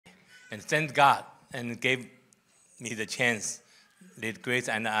And thank God and gave me the chance that Grace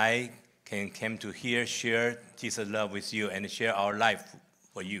and I can come to here, share Jesus' love with you and share our life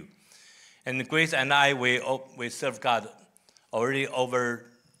for you. And Grace and I, we serve God already over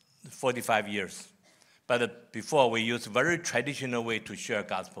 45 years. But before, we used very traditional way to share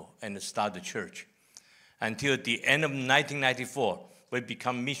gospel and start the church. Until the end of 1994, we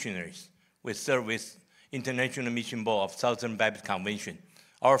become missionaries. We serve with International Mission Board of Southern Baptist Convention.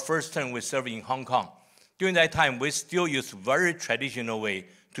 Our first term, we served in Hong Kong. During that time, we still use very traditional way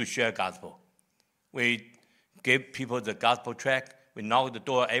to share gospel. We gave people the gospel tract. We knocked the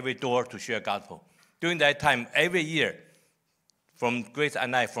door, every door to share gospel. During that time, every year, from Grace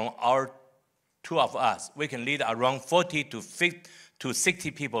and I, from our two of us, we can lead around 40 to 50 to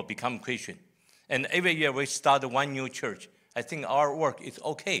 60 people become Christian. And every year we start one new church. I think our work is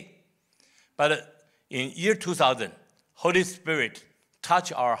okay. But in year 2000, Holy Spirit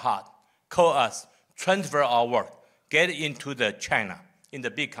touched our heart, called us, transfer our work, get into the China, in the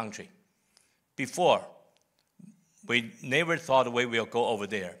big country. Before, we never thought we will go over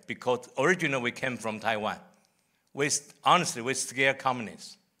there because originally we came from Taiwan. Honestly, we're scared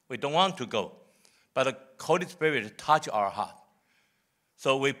communists. We don't want to go. But the Holy Spirit touched our heart.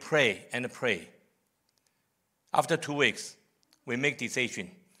 So we pray and pray. After 2 weeks, we make decision.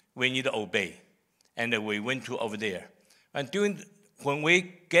 We need to obey. And we went to over there. And when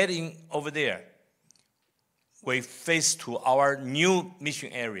we get in over there, we face to our new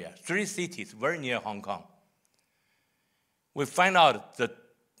mission area, 3 cities very near Hong Kong. We find out the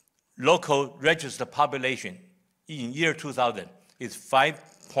local registered population in year 2000 is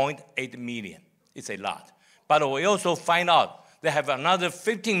 5.8 million. It's a lot. But we also find out they have another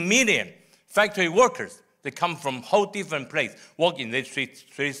 15 million factory workers. They come from whole different place, work in these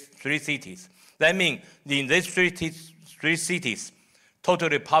three cities. That means in these three cities,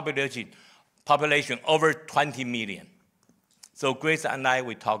 total population over 20 million. So Grace and I,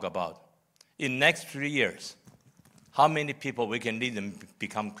 we talk about, in next 3 years, how many people we can lead them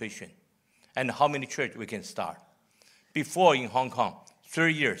become Christian, and how many church we can start. Before in Hong Kong,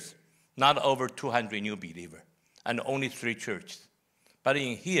 3 years, not over 200 new believers, and only 3 churches. But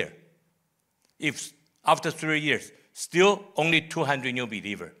in here, if after 3 years, still only 200 new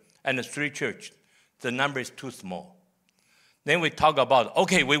believers, and 3 churches, the number is too small. Then we talk about,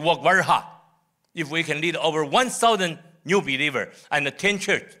 okay, we work very hard. If we can lead over 1,000 new believers and 10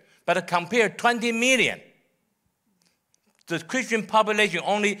 churches, but compare 20 million, the Christian population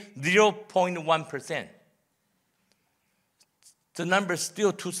only 0.1%. The number is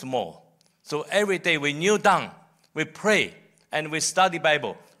still too small. So every day we kneel down, we pray, and we study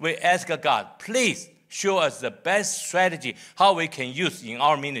Bible. We ask God, please show us the best strategy how we can use in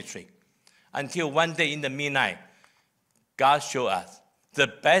our ministry. Until one day in the midnight, God showed us the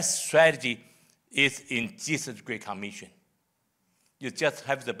best strategy is in Jesus' Great Commission. You just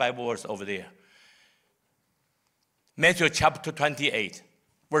have the Bible verse over there. Matthew chapter 28,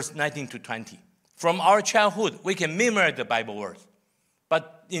 verse 19 to 20. From our childhood, we can memorize the Bible verse.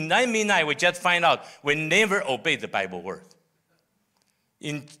 But in that midnight, we just find out we never obey the Bible verse.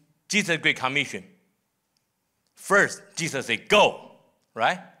 In Jesus' Great Commission, first, Jesus said, go,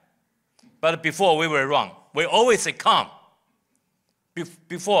 right? But before, we were wrong. We always say, come.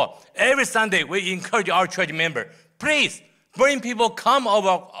 Before, every Sunday, we encourage our church member, please, bring people come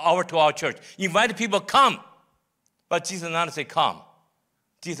over to our church. Invite people come. But Jesus not say come.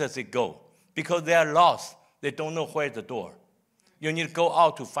 Jesus said go. Because they are lost. They don't know where's the door. You need to go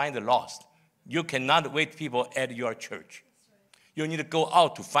out to find the lost. You cannot wait people at your church. You need to go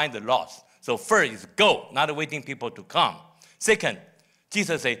out to find the lost. So first is go, not waiting people to come. Second,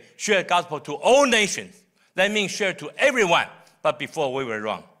 Jesus said, share gospel to all nations. That means share to everyone. But before we were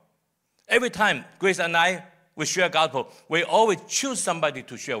wrong. Every time Grace and I, we share gospel, we always choose somebody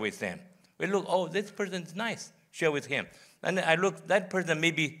to share with them. We look, oh, this person is nice. Share with him. And I look, that person may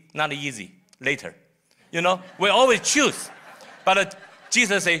be not easy later. You know, we always choose. But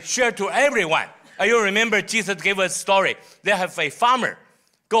Jesus said, share to everyone. You remember Jesus gave us a story. They have a farmer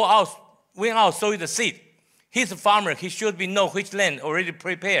went out, sow the seed. He's a farmer. He should know which land already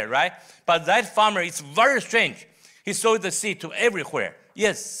prepared, right? But that farmer is very strange. He sowed the seed to everywhere.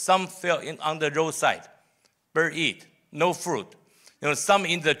 Yes, some fell on the roadside. Bird eat, no fruit. Some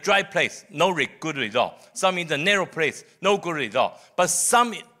in the dry place, no good result. Some in the narrow place, no good result. But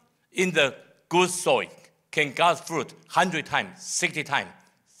some in the good soil can get fruit 100 times, 60 times,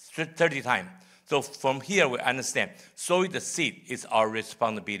 30 times. So from here we understand, sowing the seed is our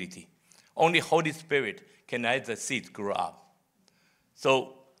responsibility. Only Holy Spirit can let the seed grow up.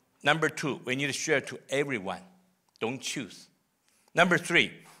 So number 2, we need to share to everyone. Don't choose. Number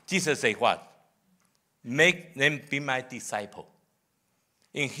 3, Jesus said what? Make them be my disciple.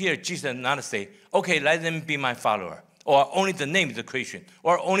 In here, Jesus not say, okay, let them be my follower, or only the name of the Christian,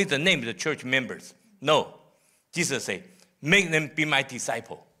 or only the name of the church members. No. Jesus say, make them be my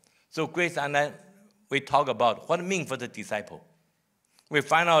disciple. So Grace and I, we talk about what it means for the disciple. We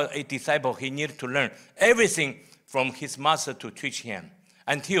find out a disciple, he needs to learn everything from his master to teach him,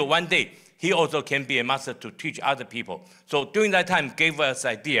 until one day, he also can be a master to teach other people. So during that time, gave us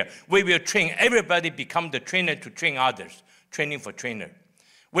idea. We will train everybody, become the trainer to train others. Training for trainer.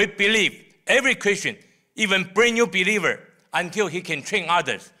 We believe every Christian, even brand new believer, until he can train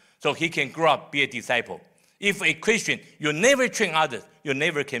others, so he can grow up, be a disciple. If a Christian, you never train others, you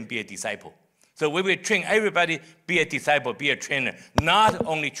never can be a disciple. So we will train everybody, be a disciple, be a trainer, not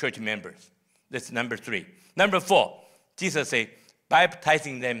only church members. That's number 3. Number 4, Jesus said,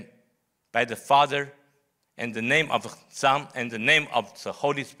 baptizing them by the Father and the name of the Son and the name of the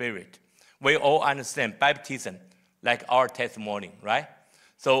Holy Spirit. We all understand baptism like our testimony, right?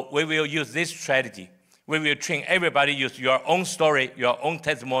 So we will use this strategy. We will train everybody use your own story, your own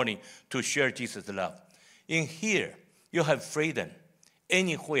testimony to share Jesus' love. In here, you have freedom.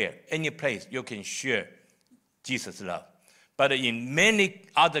 Anywhere, any place, you can share Jesus' love. But in many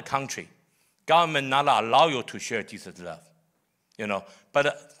other countries, government not allow you to share Jesus' love.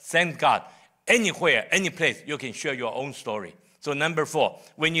 But thank God, anywhere, any place, you can share your own story. So number 4,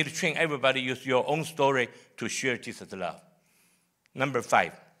 we need to train everybody use your own story to share Jesus' love. Number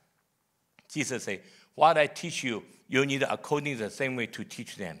 5, Jesus said, what I teach you, you need according to the same way to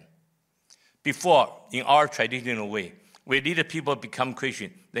teach them. Before, in our traditional way, we lead people become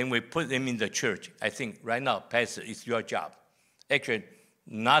Christian, then we put them in the church. I think right now, pastor is your job. Actually,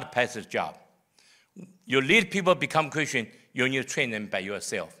 not pastor's job. You lead people become Christian, you need to train them by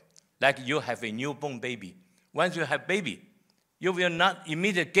yourself. Like you have a newborn baby. Once you have baby, you will not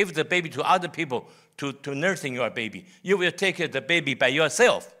immediately give the baby to other people to nursing your baby. You will take care of the baby by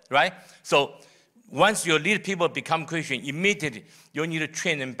yourself, right? So once you lead people become Christian, immediately you need to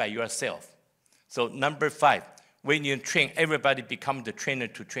train them by yourself. So number 5, we need to train everybody become the trainer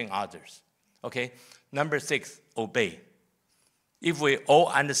to train others. Okay? Number 6, obey. If we all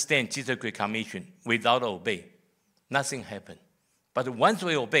understand Jesus' Great Commission without obey, nothing happens. But once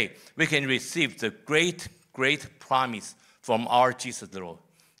we obey, we can receive the great, great promise from our Jesus Lord.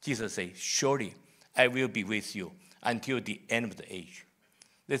 Jesus says, surely I will be with you until the end of the age.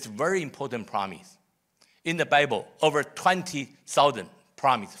 That's a very important promise. In the Bible, over 20,000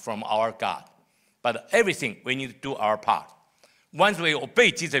 promises from our God. But everything, we need to do our part. Once we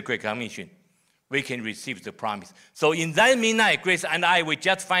obey Jesus' Great Commission, we can receive the promise. So in that midnight, Grace and I, we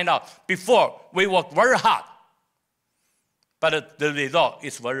just find out, before we work very hard, but the result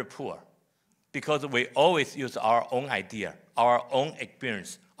is very poor because we always use our own idea, our own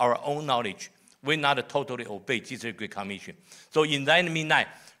experience, our own knowledge. We not totally obey Jesus' Great Commission. So in that midnight,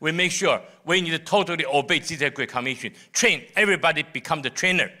 we make sure we need to totally obey Jesus' Great Commission. Train everybody, become the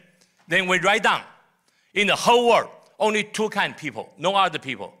trainer. Then we write down, in the whole world, only 2 kind of people, no other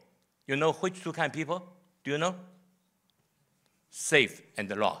people. You know which 2 kind of people? Do you know? Saved and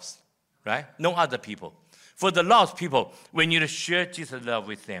the lost, right? No other people. For the lost people, we need to share Jesus' love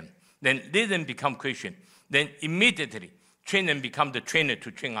with them. Then let them become Christian. Then immediately train them become the trainer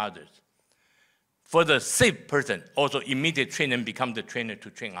to train others. For the saved person, also immediately train them become the trainer to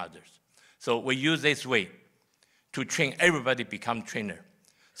train others. So we use this way to train everybody become trainer.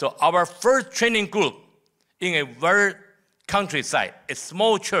 So our first training group in a very countryside, a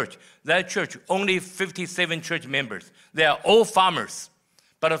small church, that church only 57 church members. They are all farmers.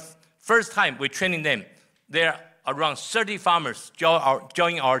 But the first time we're training them, there are around 30 farmers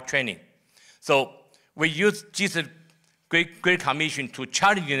joining our training. So we use Jesus' Great Commission to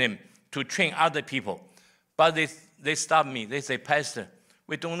challenge them to train other people. But they stop me. They say, Pastor,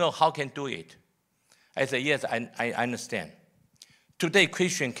 we don't know how can do it. I say, yes, I understand. Today,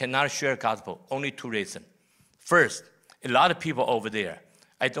 Christians cannot share gospel, only 2 reasons. First, a lot of people over there,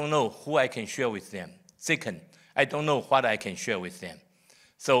 I don't know who I can share with them. Second, I don't know what I can share with them.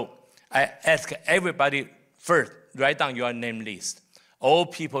 So I ask everybody first, write down your name list. All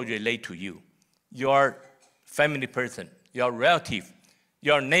people relate to you. Your family person, your relative,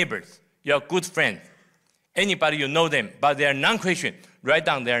 your neighbors, your good friends, anybody you know them, but they are non-Christian, write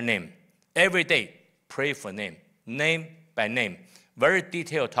down their name. Every day, pray for them, name by name. Very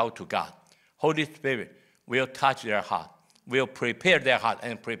detailed talk to God. Holy Spirit will touch their heart, will prepare their heart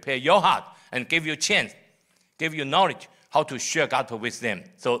and prepare your heart and give you a chance, give you knowledge how to share gospel with them.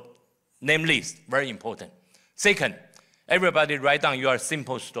 So name list, very important. Second, everybody write down your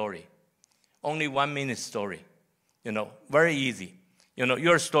simple story. Only 1 minute story. Very easy.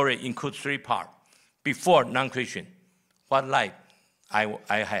 your story includes 3 parts. Before non-Christian, what life I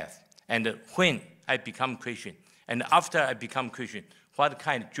have. And when I become Christian. And after I become Christian, what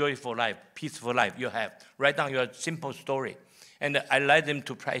kind of joyful life, peaceful life you have. Write down your simple story. And I like them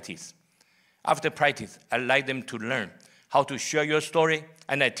to practice. After practice, I like them to learn how to share your story,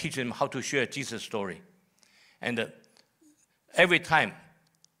 and I teach them how to share Jesus' story. And every time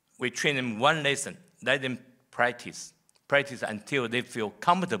we train them one lesson, let them practice until they feel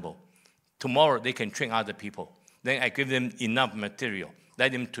comfortable. Tomorrow they can train other people. Then I give them enough material,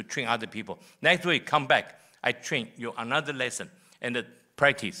 let them to train other people. Next week, come back, I train you another lesson and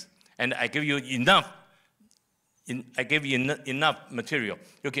practice. And I give you enough material.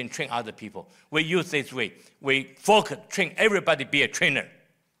 You can train other people. We use this way. We focus, train everybody be a trainer.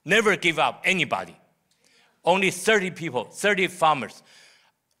 Never give up anybody. Only 30 people, 30 farmers.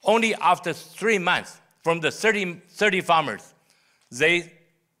 Only after 3 months, from the 30 farmers, they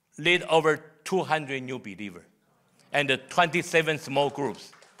lead over 200 new believers and 27 small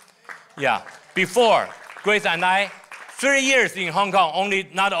groups. Yeah, before, Grace and I, 3 years in Hong Kong, only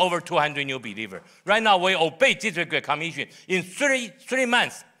not over 200 new believers. Right now, we obey Jesus Great Commission. In 3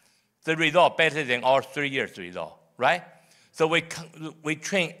 months, the result better than our 3 years result, right? So we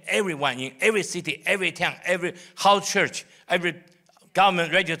train everyone in every city, every town, every house church, every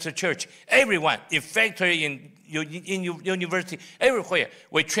government registered church, everyone in factory, in university, everywhere.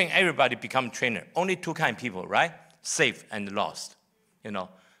 We train everybody become trainer. Only 2 kind of people, right? Saved and lost,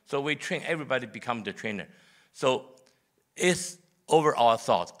 So we train everybody become the trainer. So it's over our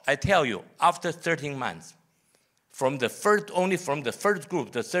thoughts. I tell you, after 13 months, from the first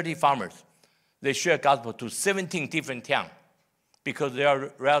group, the 30 farmers, they share gospel to 17 different towns because they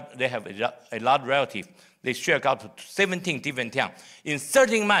have a lot of relatives. They share gospel to 17 different towns. In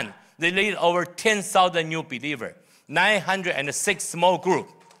 13 months, they lead over 10,000 new believers, 906 small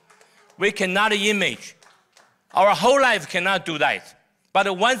groups. We cannot imagine. Our whole life cannot do that.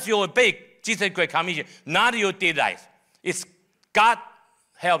 But once you obey Jesus' Great Commission, not you did that. It's God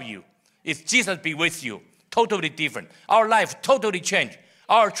help you. It's Jesus be with you. Totally different. Our life totally changed.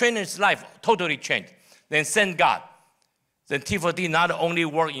 Our trainer's life totally changed. Then thank God. Then T4D not only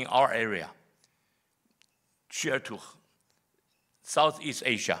work in our area, share to Southeast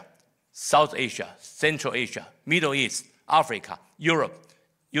Asia, South Asia, Central Asia, Middle East, Africa, Europe,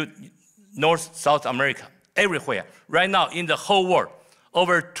 North, South America, everywhere. Right now in the whole world,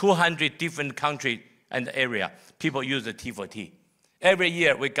 over 200 different countries and area, people use the T4T. Every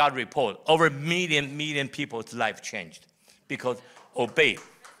year we got report, over million people's life changed because obey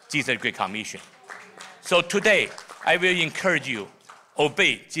Jesus' Great Commission. So today, I will encourage you,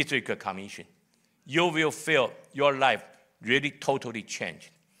 obey Jesus' Great Commission. You will feel your life really totally changed.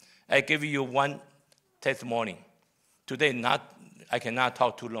 I give you one testimony. Today, I cannot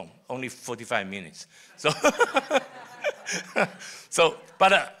talk too long, only 45 minutes.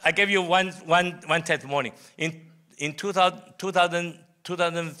 But I give you one testimony. In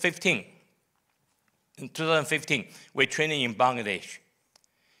 2015, we're training in Bangladesh.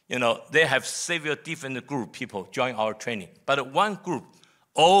 They have several different group people join our training. But one group,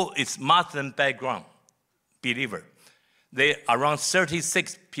 all is Muslim background believer. They around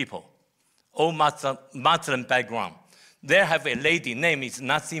 36 people, all Muslim background. They have a lady, name is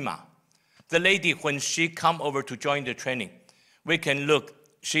Nasima. The lady, when she come over to join the training, we can look,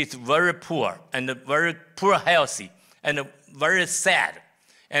 she's very poor and very poor healthy and very sad.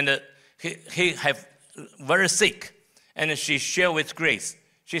 And he have very sick. And she share with Grace.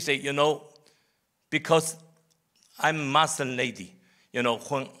 She said, because I'm a Muslim lady,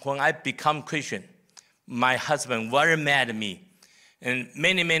 when I become Christian, my husband very mad at me and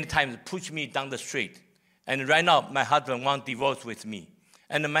many times push me down the street. And right now, my husband wants divorce with me.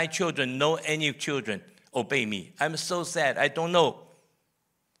 And my children, no any children obey me. I'm so sad. I don't know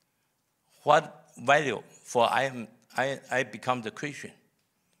what value for I become the Christian.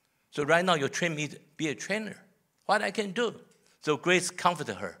 So right now, you train me to be a trainer. What I can do? So Grace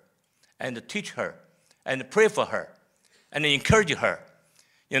comforted her and teach her and pray for her and encourage her,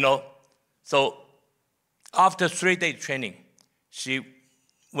 So after 3 days training, she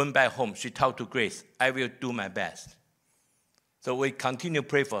went back home. She talked to Grace, I will do my best. So we continue to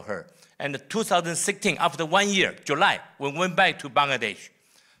pray for her. And 2016, after 1 year, July, we went back to Bangladesh.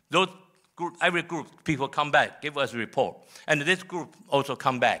 Every group, people come back, give us a report. And this group also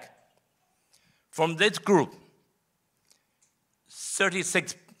come back. From this group,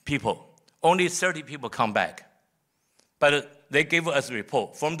 36 people, only 30 people come back. But they gave us a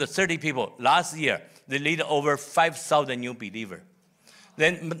report. From the 30 people, last year, they lead over 5,000 new believers.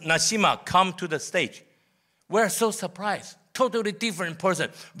 Then Nashima come to the stage. We're so surprised. totally different person.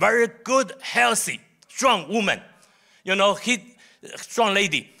 Very good, healthy, strong woman. Strong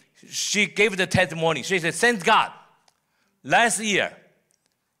lady. She gave the testimony. She said, thank God. Last year,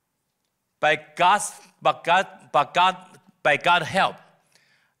 by God's help,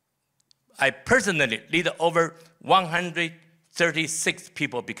 I personally lead over 136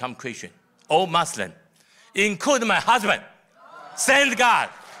 people become Christian, all Muslim, including my husband. Thank God.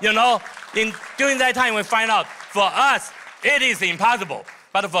 During that time, we find out for us, it is impossible.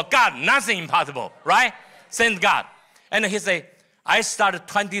 But for God, nothing impossible, right? Thank God. And he said, I started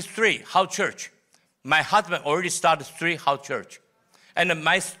 23 house church. My husband already started 3 house church. And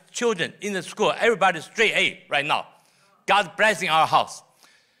my children in the school, everybody's straight A right now. God blessing our house.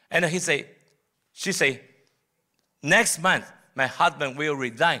 And she said, next month, my husband will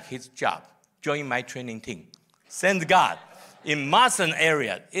resign his job, join my training team. Thank God. In Mason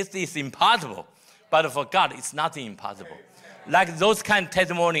area, it is impossible. But for God, it's nothing impossible. Like those kind of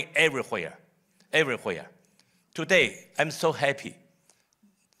testimony everywhere. Everywhere. Today, I'm so happy.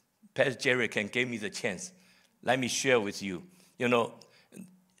 Pastor Jerry can give me the chance. Let me share with you.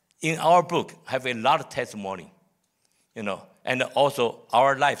 In our book, have a lot of testimony, and also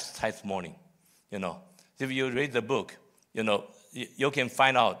our life's testimony, If you read the book, you can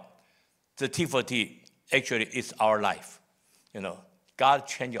find out the T for T actually is our life. God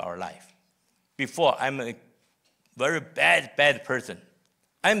changed our life. Before, I'm a very bad person.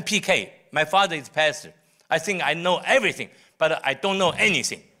 I'm PK. My father is pastor. I think I know everything, but I don't know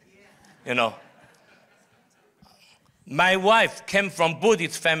anything, My wife came from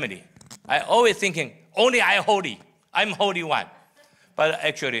Buddhist family. I always thinking, only I holy. I'm holy one. But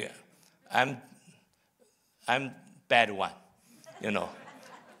actually, I'm bad one,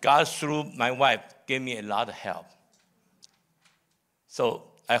 God, through my wife, gave me a lot of help. So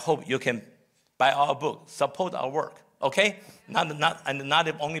I hope you can buy our book, support our work, okay? Not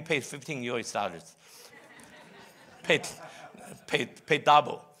only pay $15. Pay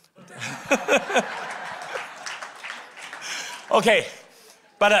double. Okay,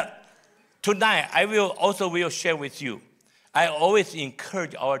 but tonight I will share with you. I always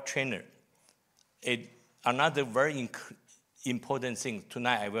encourage our trainer. Another very important thing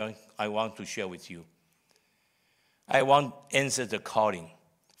tonight I want to share with you. I want to answer the calling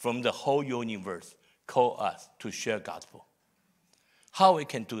from the whole universe. Call us to share gospel. How we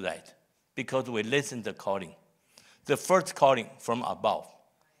can do that? Because we listen to the calling. The first calling from above.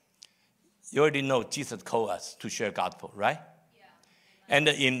 You already know Jesus called us to share gospel, right? Yeah. And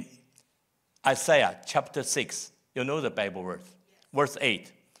in Isaiah chapter 6, you know the Bible verse, verse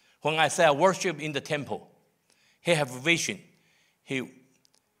 8. When Isaiah worshiped in the temple, he have a vision.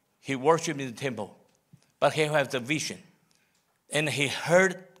 He worshiped in the temple, but he has a vision. And he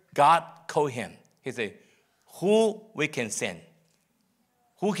heard God call him. He said, who we can send?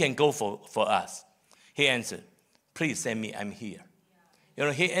 Who can go for us? He answered, please send me, I'm here.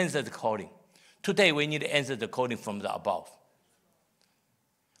 He answered the calling. Today, we need to answer the calling from the above.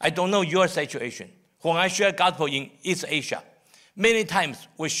 I don't know your situation. When I share gospel in East Asia, many times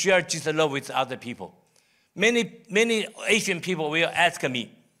we share Jesus' love with other people. Many Asian people will ask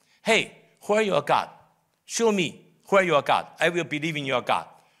me, hey, where your God? Show me where your God. I will believe in your God.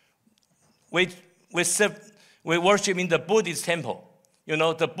 We worship in the Buddhist temple.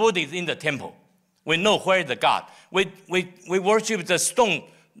 The Buddha is in the temple. We know where is the God. We worship the stone,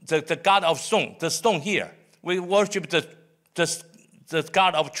 the God of stone, the stone here. We worship the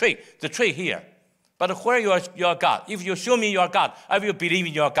God of tree, the tree here. But where is your God? If you show me your God, I will believe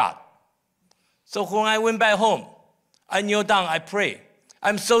in your God. So when I went back home, I kneel down, I pray.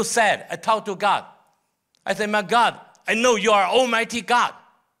 I'm so sad. I talk to God. I say, my God, I know you are Almighty God.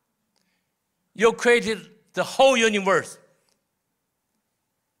 You created the whole universe.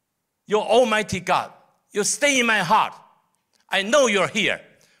 You're Almighty God. You stay in my heart. I know you're here.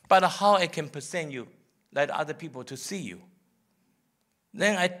 But how I can present you, let other people to see you?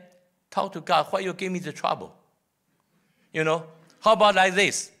 Then I talk to God, why you give me the trouble? How about like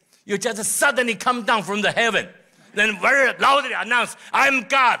this? You just suddenly come down from the heaven, then very loudly announce, I'm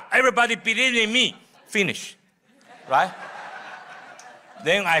God. Everybody believe in me. Finish. Right?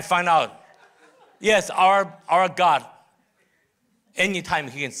 Then I find out, yes, our God, anytime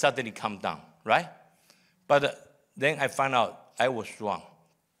he can suddenly come down, right? But then I find out I was wrong.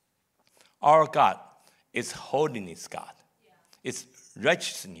 Our God is holiness God. Yeah. It's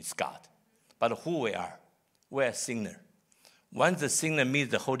righteousness God. But who we are? We are sinner. Once the sinner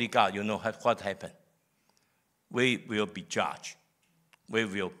meets the holy God, you know what happened. We will be judged. We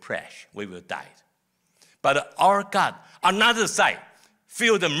will perish. We will die. But our God, another side,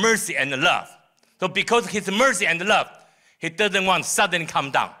 feel the mercy and the love. So because his mercy and love, He doesn't want suddenly come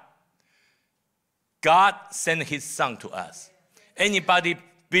down. God sent his son to us. Anybody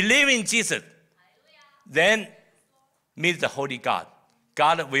believe in Jesus, then meet the Holy God.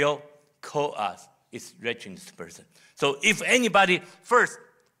 God will call us his righteous person. So if anybody first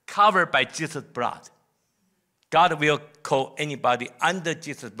covered by Jesus' blood, God will call anybody under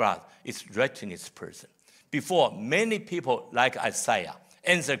Jesus' blood is righteous person. Before, many people like Isaiah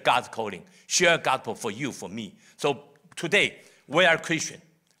answer God's calling, share gospel for you, for me. So today, we are Christian.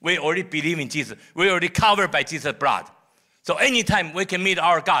 We already believe in Jesus. We already covered by Jesus' blood. So anytime we can meet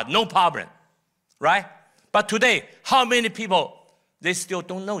our God, no problem, right? But today, how many people, they still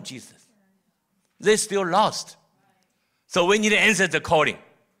don't know Jesus? They're still lost. So we need to answer the calling.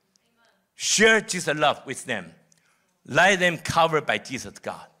 Share Jesus' love with them. Let them covered by Jesus'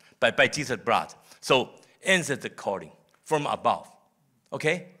 God, by Jesus' blood. So answer the calling from above.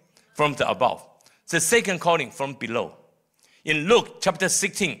 Okay? From the above. The second calling from below. In Luke chapter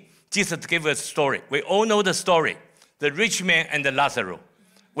 16, Jesus gave us a story. We all know the story. The rich man and the Lazarus.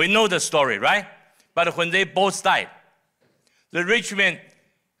 We know the story, right? But when they both died, the rich man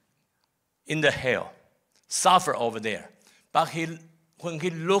in the hell suffered over there. But when he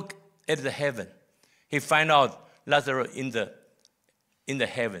looked at the heaven, he found out Lazarus in the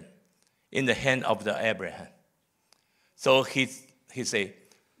heaven, in the hand of the Abraham. So he said,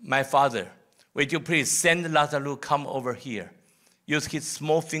 my father, would you please send Lazarus come over here? Use his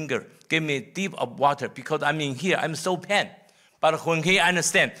small finger, give me a dip of water because I'm in here, I'm so pain. But when he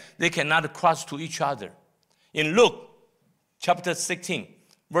understands, they cannot cross to each other. In Luke chapter 16,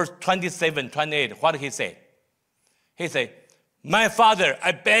 verse 27, 28, what did he say? He said, my father,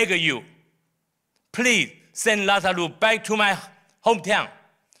 I beg you, please send Lazarus back to my hometown.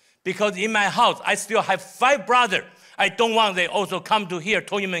 Because in my house, I still have 5 brothers. I don't want they also come to here,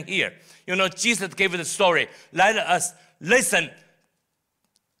 torment here. You know, Jesus gave the story. Let us listen.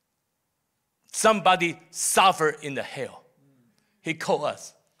 Somebody suffer in the hell. He called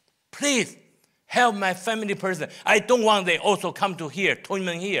us. Please help my family person. I don't want they also come to here,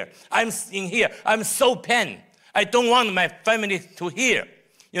 torment here. I'm in here. I'm so pain. I don't want my family to hear.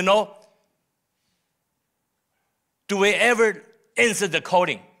 You know, do we ever answer the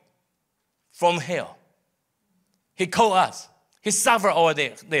calling from hell? He called us. He suffered over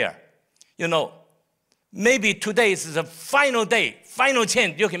there. You know, maybe today is the final day, final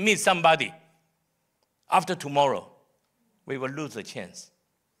chance you can meet somebody. After tomorrow, we will lose the chance.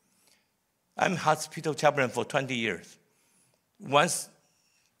 I'm hospital chaplain for 20 years. Once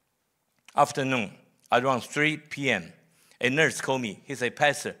afternoon, around 3 p.m., a nurse called me. He said,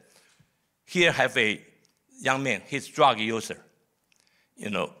 Pastor, here have a young man, he's drug user. You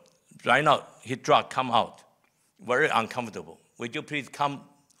know, right now, his drug come out. Very uncomfortable. Would you please come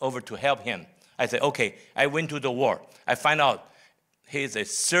over to help him? I said, okay. I went to the ward. I find out he's a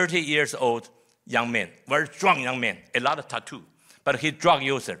 30 years old young man, very strong young man, a lot of tattoo, but he's drug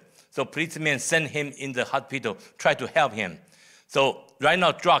user. So policemen send him in the hospital, try to help him. So right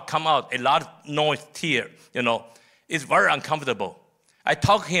now, drug come out, a lot of noise, tear, you know. It's very uncomfortable. I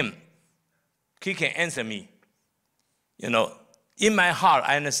talk to him. He can answer me. You know, in my heart,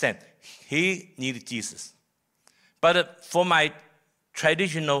 I understand he needs Jesus. But for my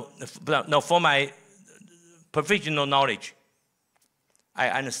for my professional knowledge, I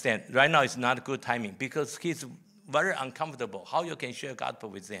understand right now it's not a good timing because he's very uncomfortable. How you can share gospel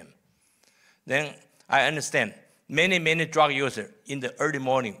with them? Then I understand many drug users in the early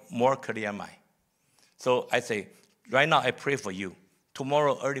morning more clear mind. So I say, right now I pray for you.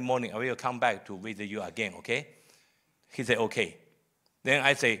 Tomorrow early morning I will come back to visit you again, okay? He said, okay. Then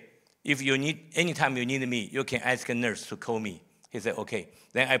I say, if you need, anytime you need me, you can ask a nurse to call me. He said, okay.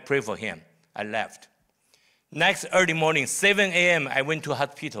 Then I pray for him. I left. Next early morning, 7 a.m., I went to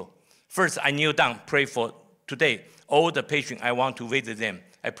hospital. First, I kneel down, pray for today. All the patients, I want to visit them.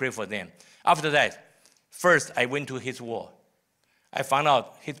 I pray for them. After that, first, I went to his ward. I found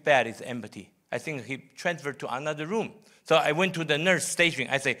out his bed is empty. I think he transferred to another room. So I went to the nurse station.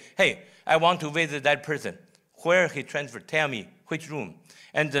 I say, hey, I want to visit that person. Where he transferred, tell me which room.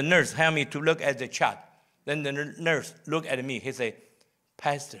 And the nurse helped me to look at the chart. Then the nurse looked at me. He said,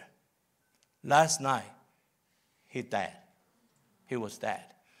 Pastor, last night he died. He was dead.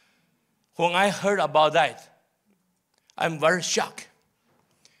 When I heard about that, I'm very shocked.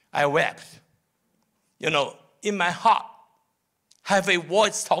 I wept. You know, in my heart, have a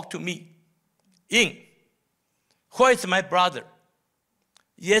voice talk to me. Ying, where is my brother?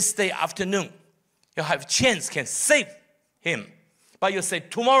 Yesterday afternoon, you have a chance, can save him. But you say,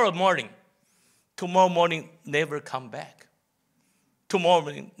 tomorrow morning never come back. Tomorrow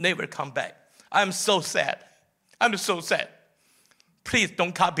morning never come back. I'm so sad. I'm so sad. Please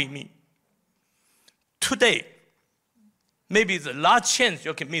don't copy me. Today, maybe the last chance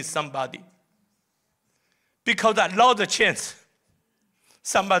you can meet somebody. Because I lost the chance,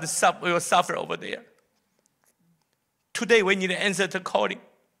 somebody will suffer over there. Today, we need to answer the calling.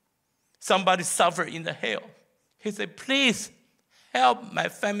 Somebody suffer in the hell. He said, please help my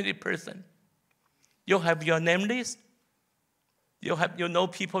family person. You have your name list. You know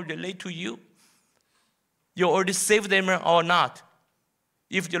people relate to you. You already saved them or not.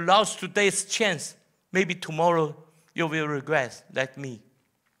 If you lost today's chance, maybe tomorrow you will regret, like me.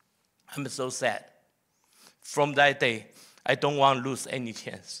 I'm so sad. From that day, I don't want to lose any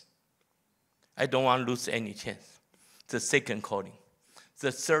chance. I don't want to lose any chance. The second calling.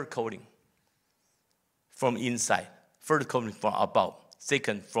 The third calling, from inside. First calling from above.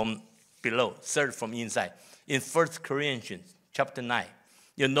 Second from below. Third from inside. In 1 Corinthians chapter 9,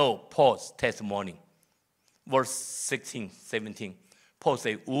 you know Paul's testimony. Verse 16, 17. Paul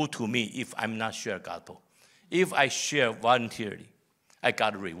said, woe to me if I'm not share gospel. If I share voluntarily, I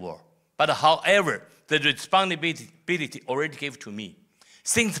got a reward. But however, the responsibility already gave to me.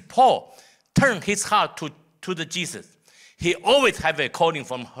 Since Paul turned his heart to the Jesus, he always have a calling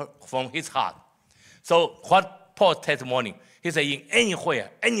from his heart. So what Paul's testimony, he said, in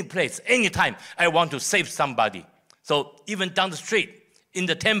anywhere, any place, anytime, I want to save somebody. So even down the street, in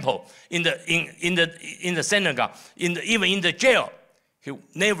the temple, in the synagogue, even in the jail, he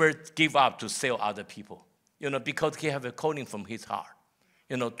never give up to save other people. Because he have a calling from his heart.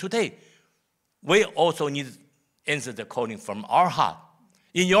 Today, we also need to answer the calling from our heart.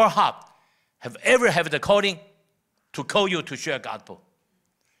 In your heart, have ever have the calling to call you to share gospel?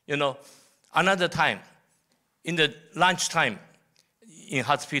 Another time, in the lunchtime in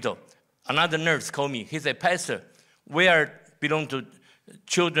hospital, another nurse called me. He said, Pastor, we belong to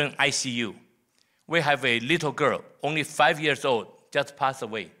children ICU. We have a little girl, only 5 years old, just passed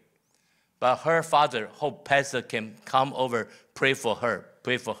away. But her father hope Pastor can come over, pray for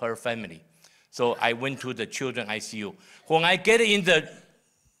her family. So I went to the children ICU. When I get in the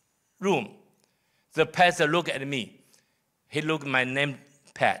room, the pastor looked at me. He looked at my name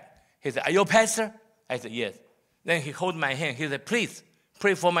pad. He said, are you a pastor? I said, yes. Then he held my hand. He said, please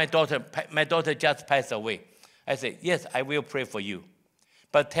pray for my daughter. My daughter just passed away. I said, yes, I will pray for you.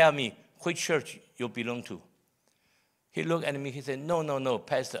 But tell me, which church you belong to? He looked at me. He said, no,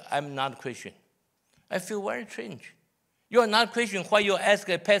 Pastor, I'm not Christian. I feel very strange. You are not Christian. Why you ask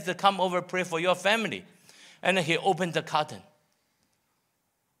a pastor come over pray for your family? And he opened the curtain.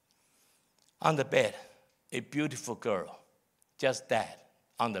 On the bed, a beautiful girl, just died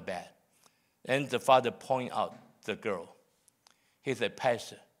on the bed. And the father pointed out the girl. He said,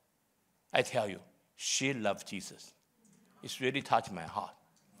 Pastor, I tell you, she loved Jesus. It's really touched my heart.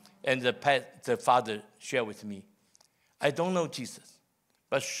 And the father shared with me, I don't know Jesus,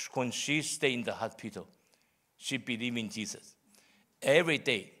 but when she stayed in the hospital, she believed in Jesus. Every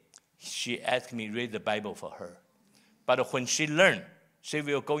day, she asked me to read the Bible for her. But when she learned she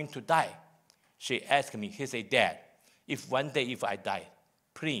was going to die, she asked me, he said, Dad, if one day if I die,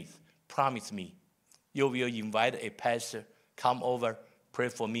 please promise me you will invite a pastor, come over, pray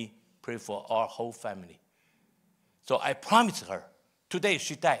for me, pray for our whole family. So I promised her. Today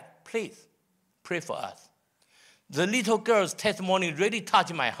she died. Please pray for us. The little girl's testimony really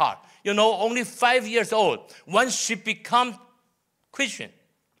touched my heart. Only 5 years old. Once she became Christian,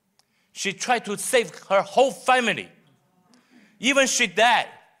 she tried to save her whole family. Even she died,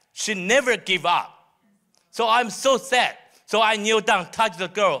 she never gave up. So I'm so sad. So I kneel down, touch the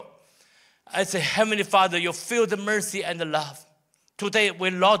girl. I say, Heavenly Father, you feel the mercy and the love. Today we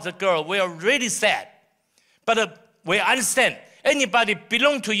lost the girl. We are really sad. But we understand anybody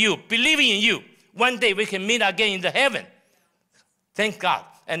belong to you, believing in you. One day we can meet again in the heaven. Thank God.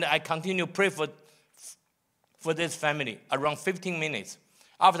 And I continue to pray for this family around 15 minutes.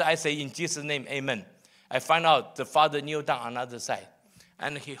 After I say, in Jesus' name, amen, I find out the father kneel down on the other side.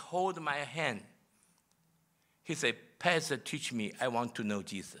 And he hold my hand. He said, Pastor, teach me. I want to know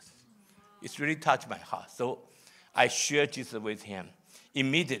Jesus. It's really touched my heart. So I shared Jesus with him.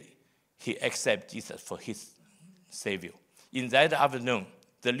 Immediately, he accepted Jesus for his Savior. In that afternoon,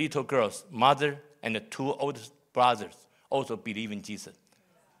 the little girl's mother and the 2 oldest brothers also believe in Jesus.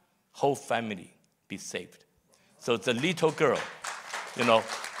 Whole family be saved. So the little girl,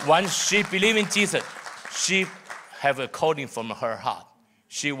 once she believed in Jesus, she have a calling from her heart.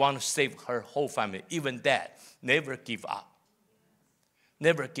 She wants to save her whole family. Even that, never give up.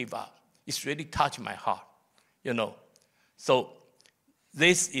 Never give up. It's really touched my heart, So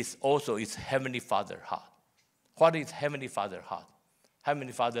this is also his Heavenly Father heart. What is Heavenly Father heart?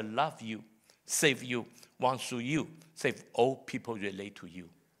 Heavenly Father love you save you, want through you, save all people relate to you.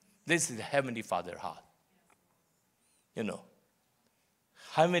 This is the Heavenly Father's heart. You know,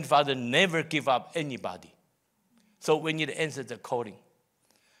 Heavenly Father never give up anybody. So we need to answer the calling.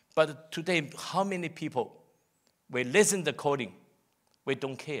 But today, how many people, we listen to the calling, we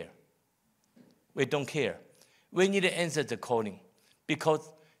don't care. We don't care. We need to answer the calling because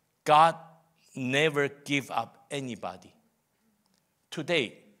God never give up anybody.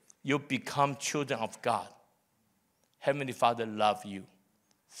 Today, you become children of God. Heavenly Father love you,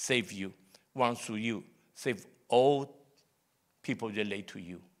 save you, want through you, save all people relate to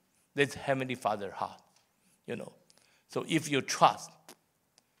you. That's Heavenly Father's heart, you know. So if you trust,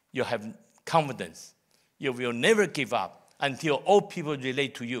 you have confidence, you will never give up until all people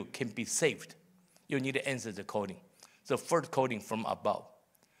relate to you can be saved. You need to answer the calling. So first calling from above,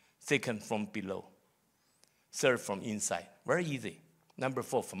 second from below, third from inside. Very easy. Number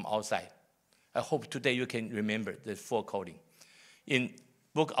 4 from outside. I hope today you can remember the 4 calling. In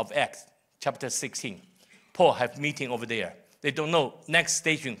book of Acts, chapter 16, Paul have meeting over there. They don't know next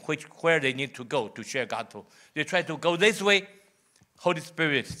station where they need to go to share gospel. They try to go this way, Holy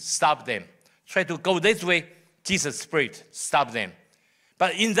Spirit stop them. Try to go this way, Jesus Spirit stop them.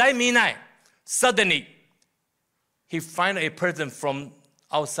 But in that midnight, suddenly, he find a person from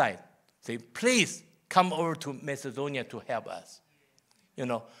outside. Say, please come over to Macedonia to help us. You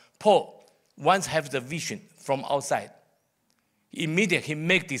know, Paul once have the vision from outside. Immediately he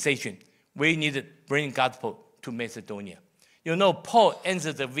make decision. We need to bring gospel to Macedonia. You know, Paul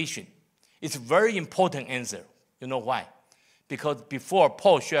answered the vision. It's a very important answer. You know why? Because before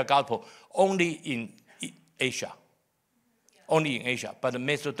Paul shared gospel only in Asia. Only in Asia. But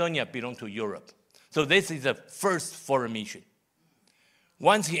Macedonia belonged to Europe. So this is the first foreign mission.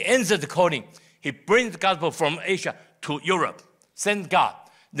 Once he answered the calling, he brings the gospel from Asia to Europe. Thank God.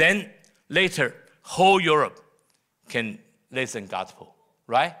 Then later, whole Europe can listen gospel,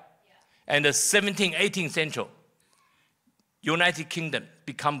 right? Yeah. And the 17th, 18th century, United Kingdom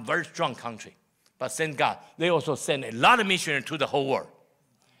become very strong country. But thank God, they also send a lot of missionaries to the whole world.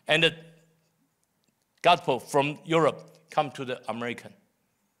 And the gospel from Europe come to the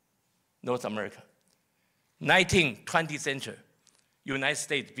North America. 19th, 20th century, United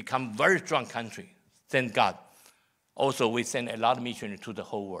States become very strong country. Thank God. Also, we send a lot of missionaries to the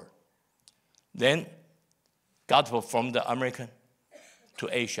whole world. Then, gospel from the American to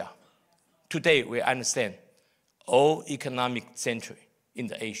Asia. Today, we understand all economic century in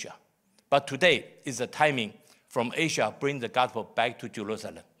the Asia. But today is the timing from Asia bring the gospel back to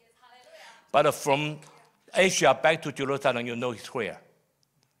Jerusalem. Yes, but from Asia back to Jerusalem, you know it's where?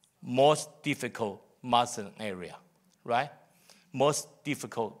 Most difficult Muslim area, right? Most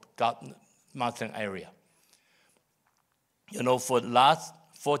difficult Muslim area. You know, for the last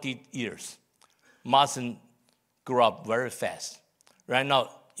 40 years, Muslim grew up very fast. Right now,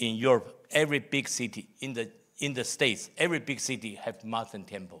 in Europe, every big city, in the States, every big city have Muslim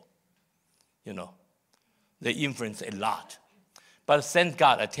temple. You know, they influence a lot. But thank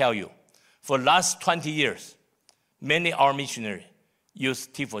God, I tell you, for the last 20 years, many our missionaries use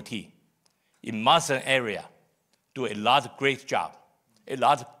T4T in Muslim area, do a lot of great job, a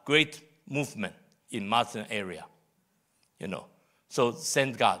lot of great movement in Muslim area. You know, so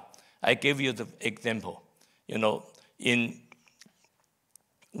thank God. I gave you the example. You know, in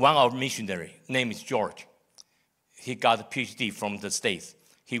one of our missionary, name is George. He got a PhD from the States.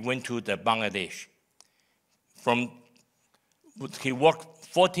 He went to the Bangladesh. He worked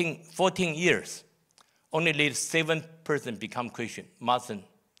 14 years. Only let 7% become Christian, Muslim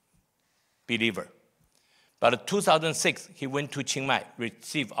believer. But in 2006, he went to Chiang Mai,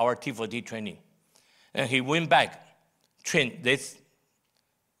 received our T4T training. And he went back, trained this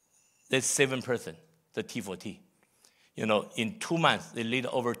 7%, the T4T. You know, in 2 months, they lead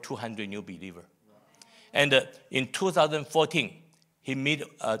over 200 new believers. And in 2014, he met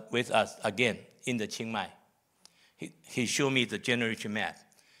with us again in the Chiang Mai. He showed me the generation map.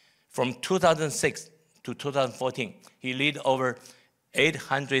 From 2006 to 2014, he led over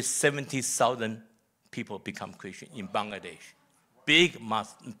 870,000 people become Christian in Bangladesh. Big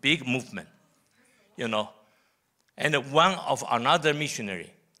movement, you know. And one of another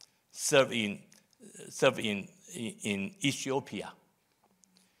missionary served in Ethiopia.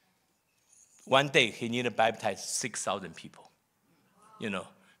 One day, he needed to baptize 6,000 people, you know,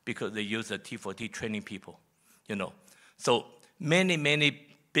 because they use the T4T training people, you know. So many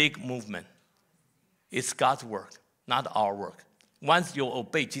big movement. It's God's work, not our work. Once you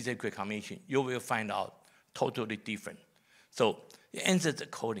obey Jesus' Great Commission, you will find out totally different. So answer the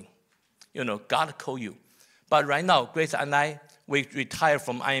calling. You know, God called you. But right now, Grace and I we retired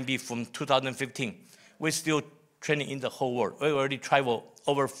from IMB from 2015. We're still training in the whole world. We already traveled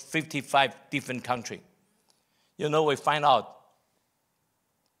over 55 different countries. You know, we find out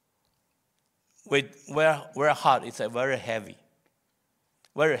where heart is very heavy,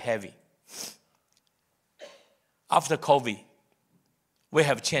 very heavy. After COVID, we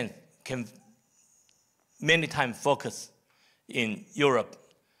have chance, can many times focus in Europe,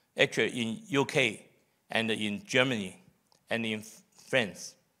 actually in UK and in Germany and in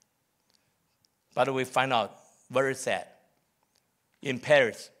France. But we find out very sad. In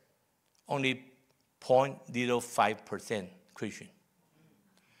Paris, only 0.05% Christian.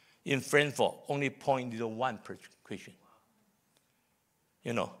 In Frankfurt, only 0.01% Christian.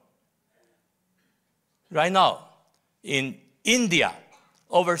 You know. Right now, in India,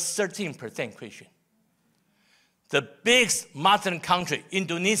 over 13% Christian. The biggest Muslim country,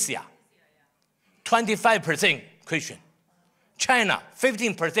 Indonesia, 25% Christian. China,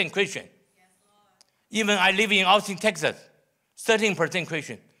 15% Christian. Even I live in Austin, Texas, 13%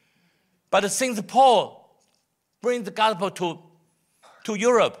 Christian. But since Paul brings the gospel to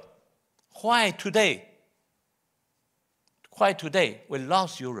Europe, why today we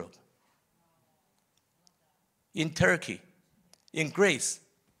lost Europe? In Turkey, in Greece,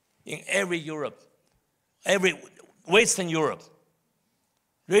 in every Europe, every Western Europe,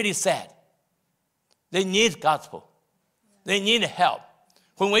 really sad. They need gospel. They need help.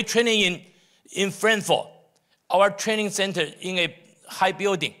 When we're training in Frankfurt, our training center in a high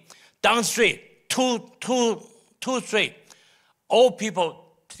building, down street, two street, all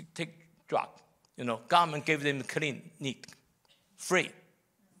people take drug. You know, government gave them clean, neat, free.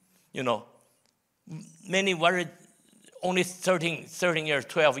 You know, many were only 13 years,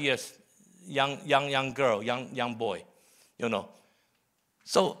 12 years, young girl, young boy, you know.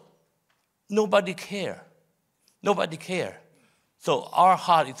 So nobody care. Nobody care. So our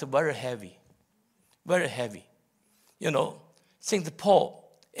heart is very heavy, very heavy. You know, since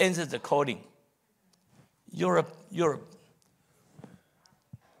Paul answered the calling, Europe,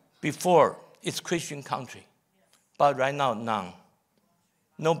 before it's Christian country, but right now, none.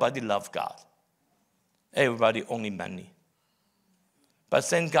 Nobody loves God. Everybody only money. But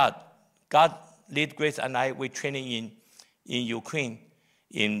thank God, God lead Grace and I, we're training in Ukraine,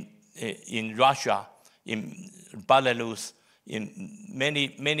 in Russia, in Belarus, in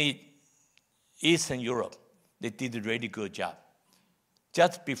many Eastern Europe. They did a really good job.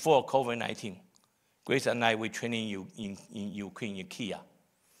 Just before COVID-19, Grace and I were training in Ukraine, in Kiev.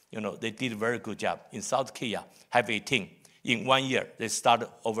 You know, they did a very good job. In South Kiev, have 18. In 1 year, they started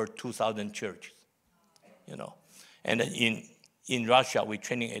over 2,000 churches. You know, and in Russia, we're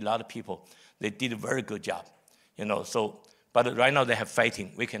training a lot of people. They did a very good job. You know, so, but right now they have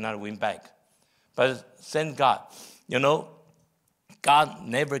fighting. We cannot win back. But thank God, you know, God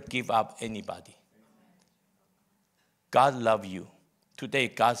never give up anybody. God love you. Today,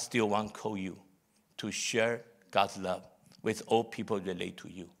 God still want to call you to share God's love with all people relate to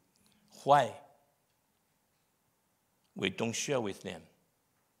you. Why? We don't share with them.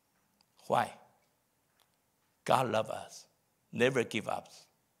 Why? God loves us, never give up.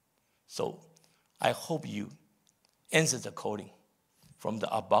 So I hope you answer the calling from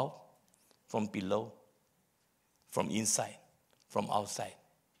the above, from below, from inside, from outside.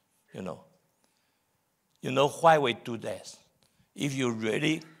 You know why we do this? If you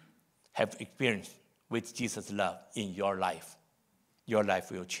really have experience with Jesus' love in your life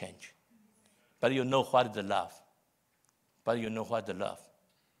will change. But you know what is the love? But you know what is the love?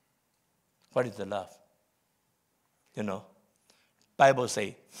 What is the love? You know, Bible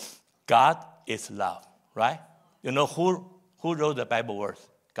say, God is love, right? You know who wrote the Bible words?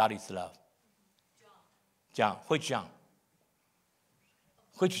 God is love. John. Which John?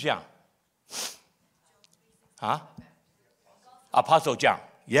 Which John? Huh? Apostle John.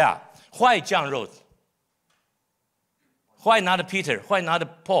 Yeah. Why John wrote? Why not Peter? Why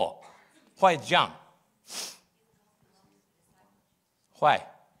not Paul? Why John? Why?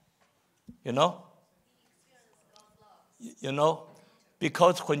 You know? You know,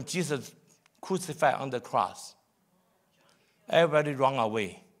 because when Jesus crucified on the cross, everybody ran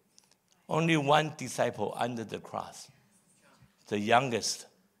away. Only one disciple under the cross, the youngest,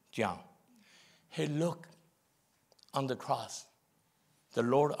 John. He looked on the cross, the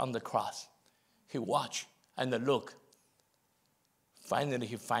Lord on the cross. He watched and looked. Finally,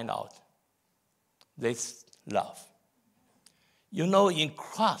 he find out this love. You know, in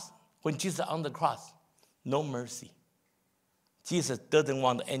cross, when Jesus on the cross, no mercy. Jesus doesn't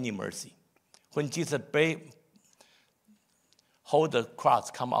want any mercy. When Jesus hold the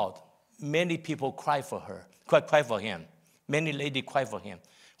cross come out, many people cry for him. Many ladies cry for him.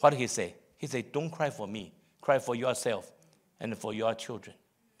 What did he say? He said, don't cry for me. Cry for yourself and for your children.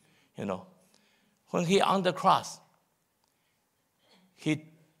 You know, when he on the cross, he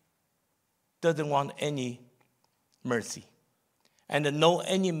doesn't want any mercy and no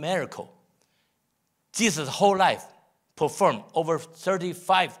any miracle. Jesus' whole life performed over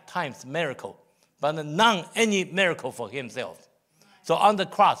 35 times miracle, but none any miracle for himself. So on the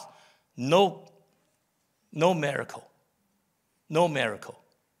cross, no miracle. No miracle.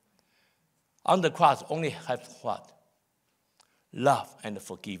 On the cross only have what? Love and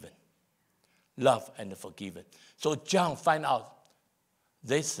forgiven. Love and forgiven. So John find out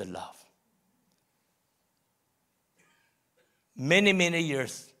this is love. Many, many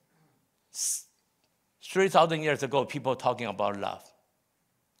years, 3,000 years ago, people talking about love.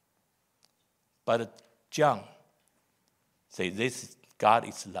 But John say this God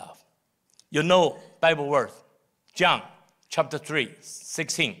is love. You know Bible word, John chapter 3,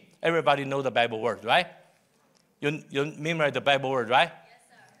 16. Everybody know the Bible word, right? You memorize the Bible word, right? Yes,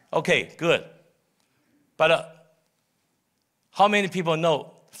 sir. Okay, good. But how many people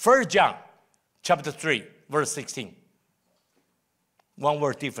know 1 John chapter 3, verse 16? One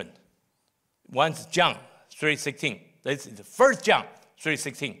word different. One's John 3:16. This is 1 John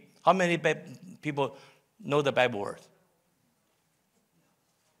 3:16. How many people know the Bible word?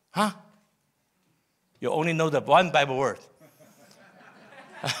 Huh? You only know the one Bible word.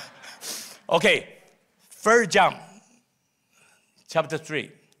 Okay, 1 John chapter 3,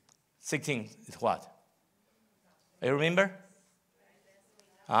 16 is what? You remember?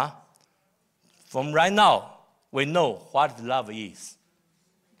 Huh? From right now, we know what love is.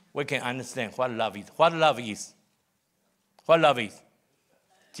 We can understand what love is. What love is? What love is?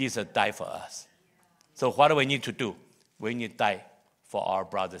 Jesus died for us. So what do we need to do? We need to die for our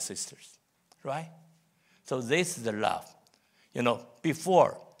brothers and sisters, right? So this is the love. You know,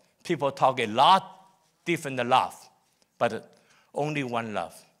 before, people talk a lot different love, but only one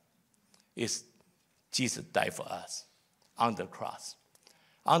love is Jesus died for us on the cross.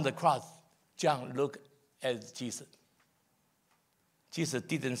 On the cross, John looked at Jesus. Jesus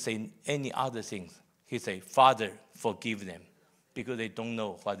didn't say any other things. He said, Father, forgive them, because they don't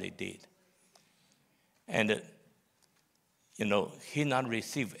know what they did. And, you know, he not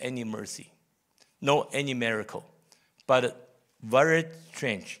received any mercy, no any miracle. But very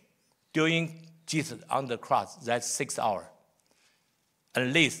strange, during Jesus on the cross, that 6 hours, at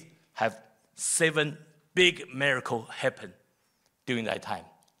least have 7 big miracles happen during that time.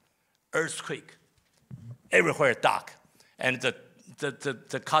 Earthquake, everywhere dark, and the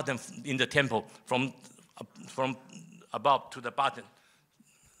curtain in the temple from above to the bottom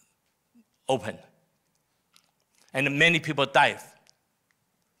open. And many people died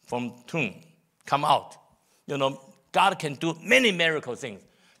from tomb, come out. You know, God can do many miracle things,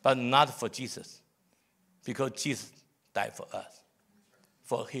 but not for Jesus, because Jesus died for us.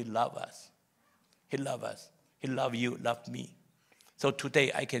 For he loved us. He loved us. He loved you, loved me. So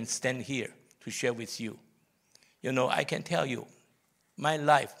today I can stand here to share with you. You know, I can tell you, my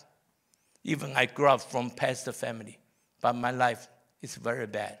life, even I grew up from pastor family, but my life is very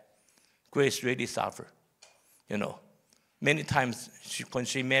bad. Grace really suffered. You know, many times when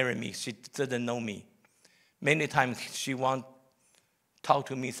she married me, she didn't know me. Many times she want to talk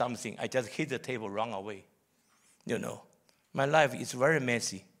to me something, I just hit the table, run away. You know, my life is very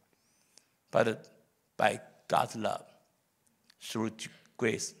messy. But by God's love, through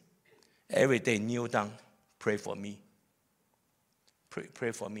grace, every day kneel down, pray for me.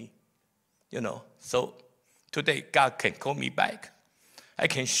 Pray for me. You know, so today God can call me back. I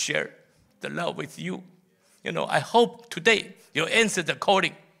can share the love with you. You know, I hope today you answer the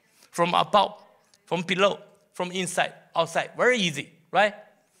calling from above, from below, from inside, outside. Very easy, right?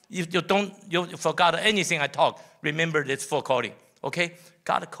 If you forgot anything I talk, remember this for calling, okay?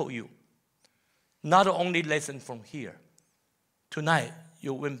 God call you. Not only lesson from here. Tonight,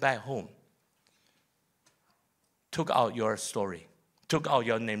 you went back home, took out your story, took out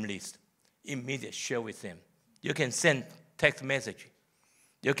your name list, immediately share with them. You can send text message.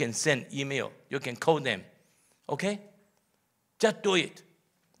 You can send email. You can call them. Okay? Just do it.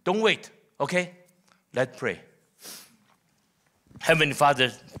 Don't wait. Okay? Let's pray. Heavenly Father,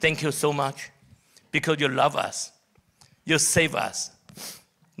 thank you so much because you love us. You save us.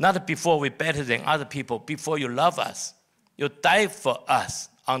 Not before we're better than other people, before you love us. You died for us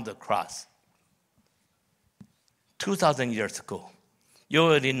on the cross. 2,000 years ago, you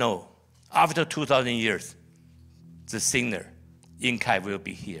already know, after 2,000 years, the sinner, Ying Kai, will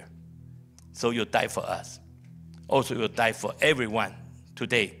be here. So you die for us. Also, you die for everyone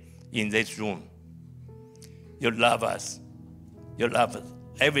today in this room. You love us. You love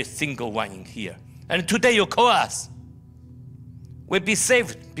every single one in here. And today you call us. We'll be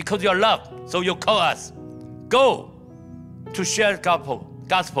saved because you're loved. So you call us. Go to share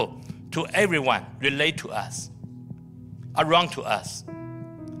gospel to everyone, relate to us, around to us.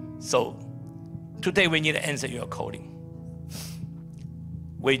 So today we need to answer your calling.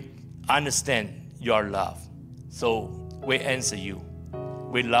 We understand your love. So we answer you.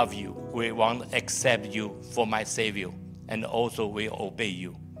 We love you. We want to accept you for my Savior. And also we obey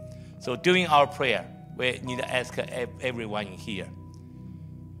you. So during our prayer, we need to ask everyone in here.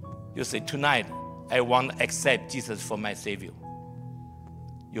 You say, tonight, I want to accept Jesus for my Savior.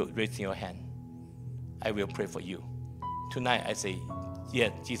 You raise your hand. I will pray for you. Tonight, I say,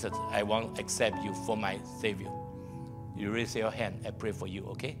 yes, Jesus, I want to accept you for my Savior. You raise your hand. I pray for you,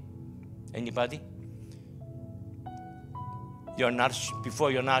 okay? Anybody?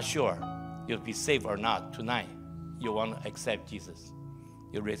 Before you're not sure you'll be saved or not tonight, you want to accept Jesus.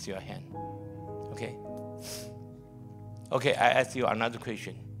 You raise your hand, okay? Okay, I ask you another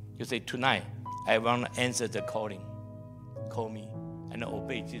question. You say, tonight, I want to answer the calling. Call me and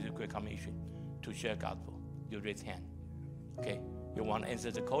obey Jesus' Great Commission to share gospel. You raise hand, okay? You want to answer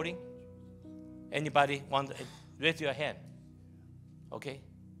the calling? Anybody want to raise your hand? Okay?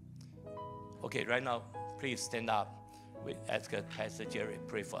 Okay, right now, please stand up. We ask Pastor Jerry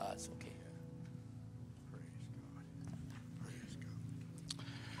pray for us, okay?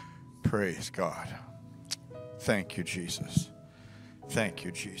 Praise God. Thank you, Jesus. Thank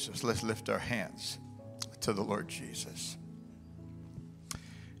you, Jesus. Let's lift our hands to the Lord Jesus.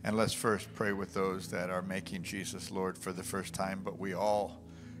 And let's first pray with those that are making Jesus Lord for the first time, but we all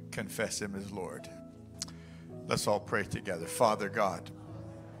confess him as Lord. Let's all pray together. Father God,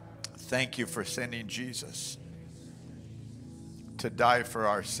 thank you for sending Jesus to die for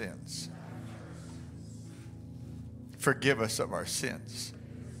our sins. Forgive us of our sins.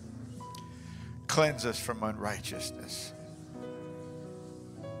 Cleanse us from unrighteousness.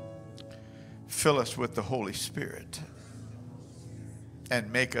 Fill us with the Holy Spirit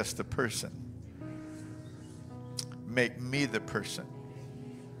and make us the person. Make me the person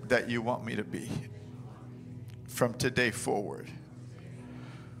that you want me to be. From today forward,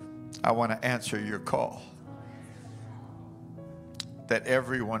 I want to answer your call that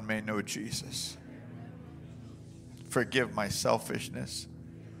everyone may know Jesus. Forgive my selfishness.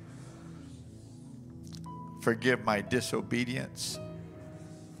 Forgive my disobedience,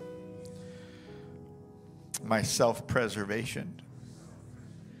 my self-preservation,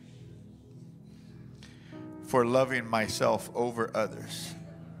 for loving myself over others.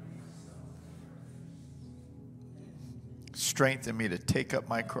 Strengthen me to take up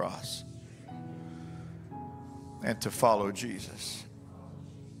my cross and to follow Jesus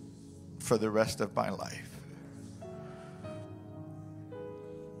for the rest of my life.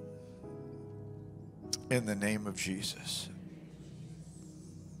 In the name of Jesus.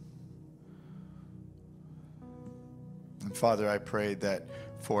 And Father, I pray that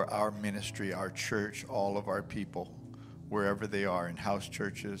for our ministry, our church, all of our people, wherever they are, in house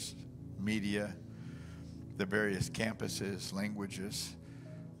churches, media, the various campuses, languages,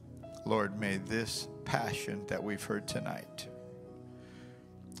 Lord, may this passion that we've heard tonight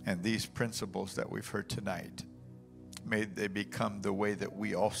and these principles that we've heard tonight, may they become the way that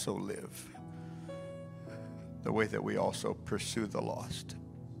we also live. The way that we also pursue the lost,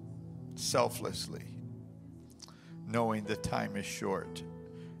 selflessly, knowing the time is short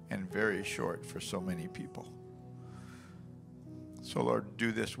and very short for so many people. So, Lord,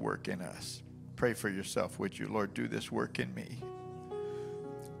 do this work in us. Pray for yourself, would you? Lord, do this work in me.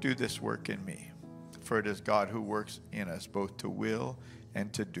 Do this work in me. For it is God who works in us both to will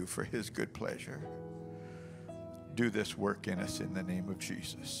and to do for his good pleasure. Do this work in us in the name of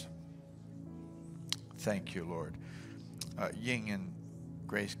Jesus. Thank you, Lord. Ying and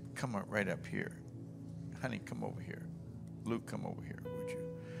Grace, come up right up here. Honey, come over here. Luke, come over here, would you?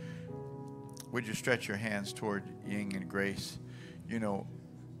 Would you stretch your hands toward Ying and Grace? You know,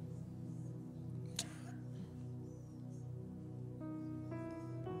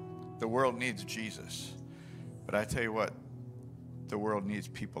 the world needs Jesus. But I tell you what, the world needs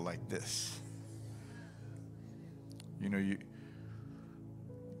people like this. You know,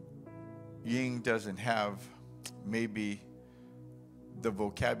 Ying doesn't have maybe the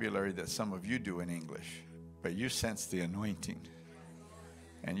vocabulary that some of you do in English, but you sense the anointing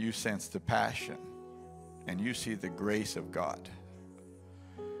and you sense the passion and you see the grace of God.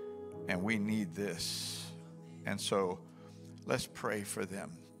 And we need this. And so let's pray for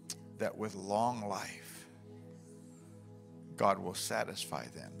them that with long life, God will satisfy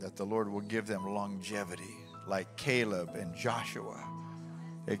them, that the Lord will give them longevity, like Caleb and Joshua.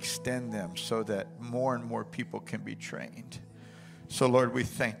 Extend them so that more and more people can be trained. So, Lord, we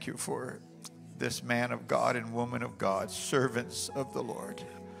thank you for this man of God and woman of God, servants of the Lord.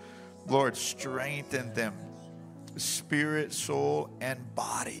 Lord, strengthen them, spirit, soul, and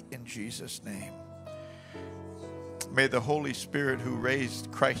body, in Jesus' name. May the Holy Spirit who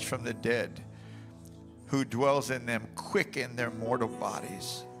raised Christ from the dead, who dwells in them, quicken their mortal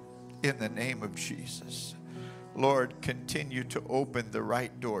bodies in the name of Jesus. Lord, continue to open the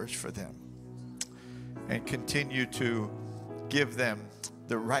right doors for them and continue to give them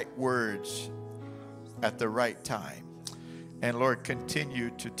the right words at the right time. And Lord,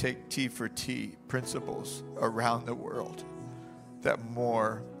 continue to take T for T principles around the world that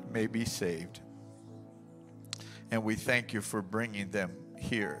more may be saved. And we thank you for bringing them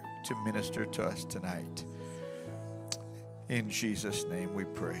here to minister to us tonight. In Jesus' name we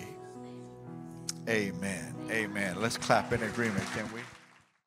pray. Amen. Amen. Let's clap in agreement, can we?